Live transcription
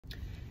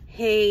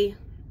Hey,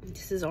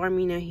 this is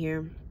Armina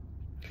here.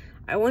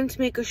 I wanted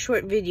to make a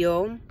short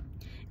video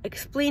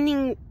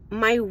explaining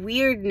my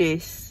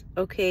weirdness,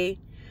 okay?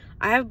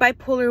 I have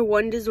bipolar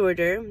 1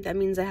 disorder. That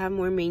means I have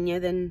more mania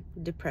than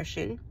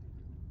depression.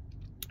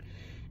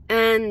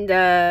 And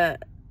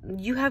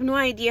you have no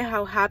idea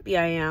how happy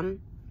I am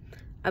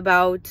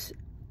about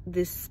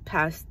this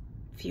past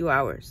few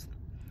hours.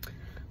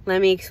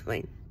 Let me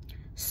explain.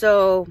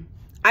 So,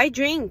 I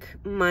drank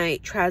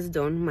my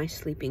Trazodone, my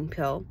sleeping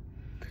pill.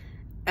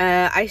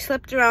 I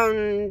slept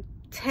around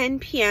 10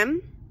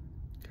 p.m.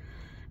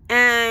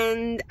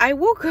 and I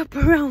woke up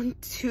around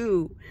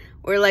 2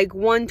 or like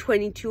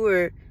 1:22,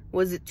 or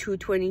was it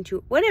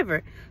 2:22?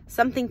 Whatever,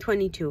 something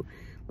 22,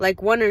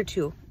 like 1 or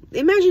 2.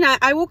 Imagine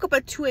I woke up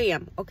at 2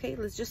 a.m. Okay,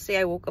 let's just say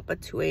I woke up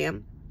at 2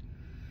 a.m.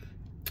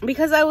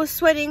 because I was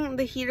sweating,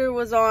 the heater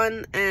was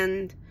on,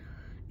 and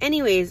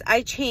anyways,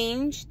 I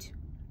changed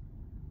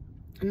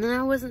and then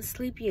I wasn't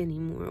sleepy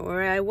anymore,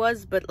 or I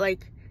was, but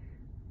like,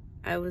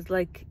 I was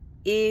like,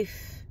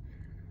 if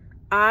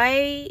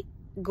I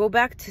go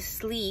back to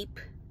sleep,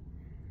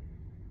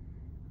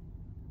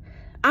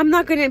 I'm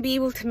not going to be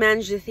able to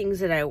manage the things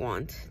that I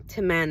want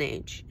to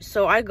manage.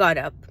 So I got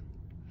up.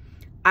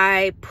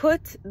 I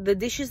put the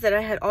dishes that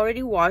I had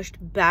already washed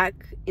back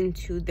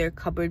into their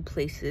cupboard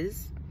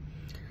places.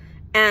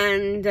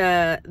 And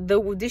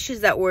the dishes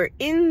that were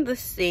in the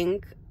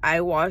sink, I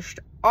washed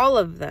all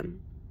of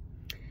them.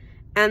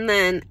 And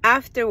then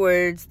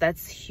afterwards,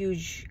 that's a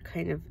huge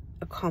kind of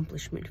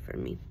accomplishment for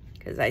me,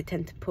 because I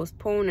tend to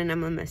postpone and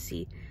I'm a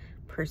messy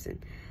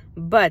person.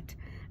 But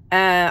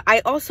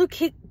I also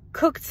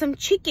cooked some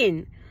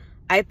chicken.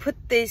 I put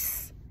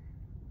this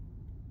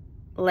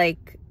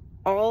like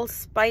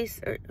allspice,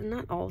 or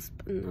not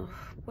allspice, no,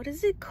 what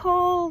is it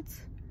called?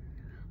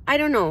 I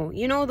don't know.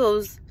 You know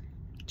those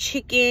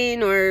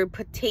chicken or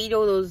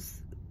potato,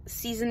 those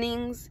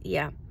seasonings?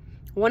 Yeah,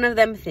 one of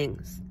them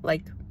things,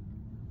 like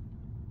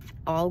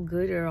all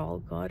good or all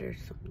God or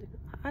something.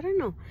 I don't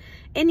know.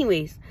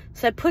 Anyways,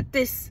 so I put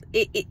this,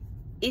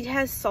 it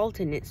has salt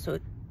in it. So,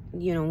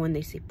 you know, when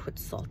they say put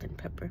salt and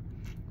pepper,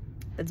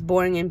 that's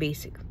boring and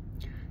basic.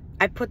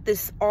 I put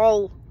this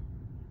all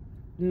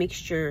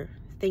mixture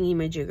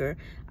thingy-majigger.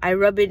 I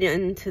rub it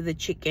into the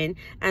chicken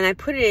and I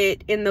put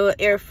it in the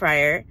air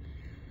fryer.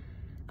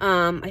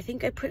 I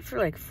think I put for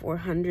like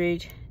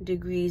 400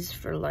 degrees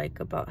for like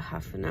about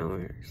half an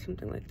hour or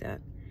something like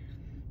that.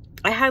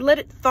 I had let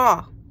it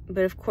thaw.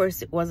 But of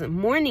course, it wasn't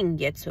morning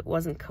yet, so it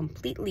wasn't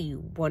completely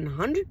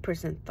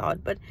 100%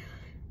 thawed, but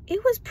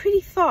it was pretty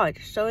thawed,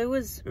 so it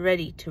was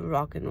ready to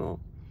rock and roll.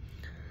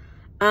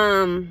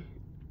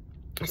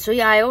 So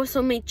yeah, I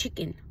also made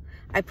chicken.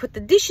 I put the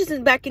dishes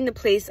back into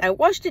place. I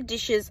washed the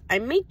dishes. I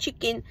made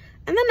chicken,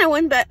 and then I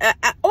went back.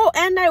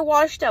 And I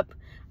washed up.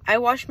 I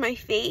washed my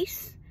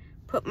face,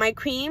 put my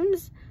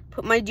creams,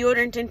 put my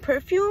deodorant and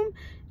perfume.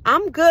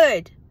 I'm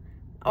good.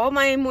 All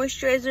my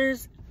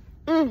moisturizers.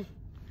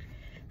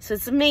 So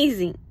it's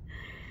amazing.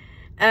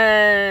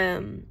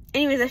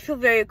 Anyways, I feel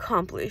very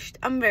accomplished.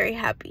 I'm very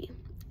happy.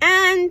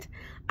 And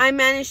I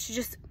managed to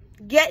just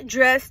get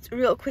dressed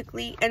real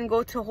quickly and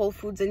go to Whole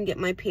Foods and get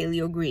my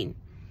Paleo Green.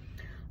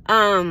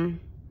 I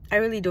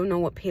really don't know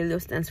what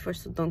Paleo stands for,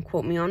 so don't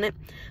quote me on it.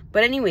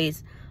 But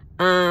anyways,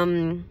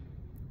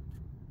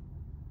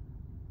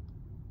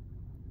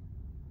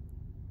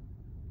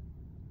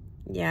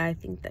 yeah, I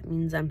think that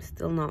means I'm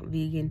still not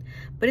vegan.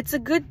 But it's a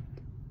good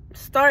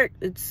start.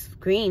 It's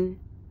green.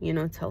 You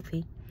know, it's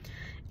healthy.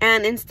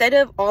 And instead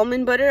of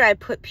almond butter, I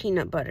put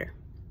peanut butter.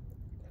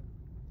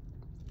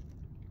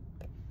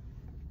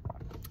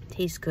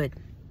 Tastes good.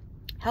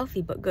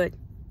 Healthy, but good.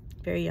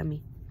 Very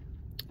yummy.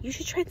 You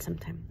should try it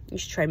sometime. You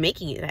should try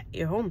making it at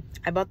your home.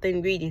 I bought the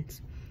ingredients.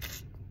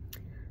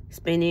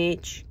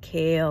 Spinach,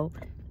 kale,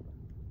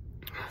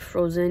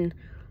 frozen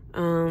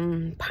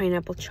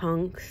pineapple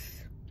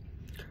chunks,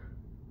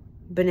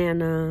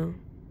 banana,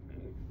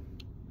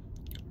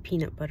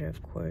 peanut butter,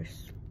 of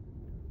course.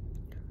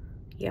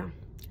 Yeah,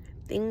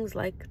 things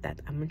like that.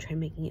 I'm gonna try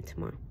making it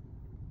tomorrow.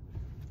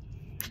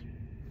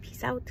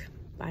 Peace out.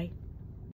 Bye.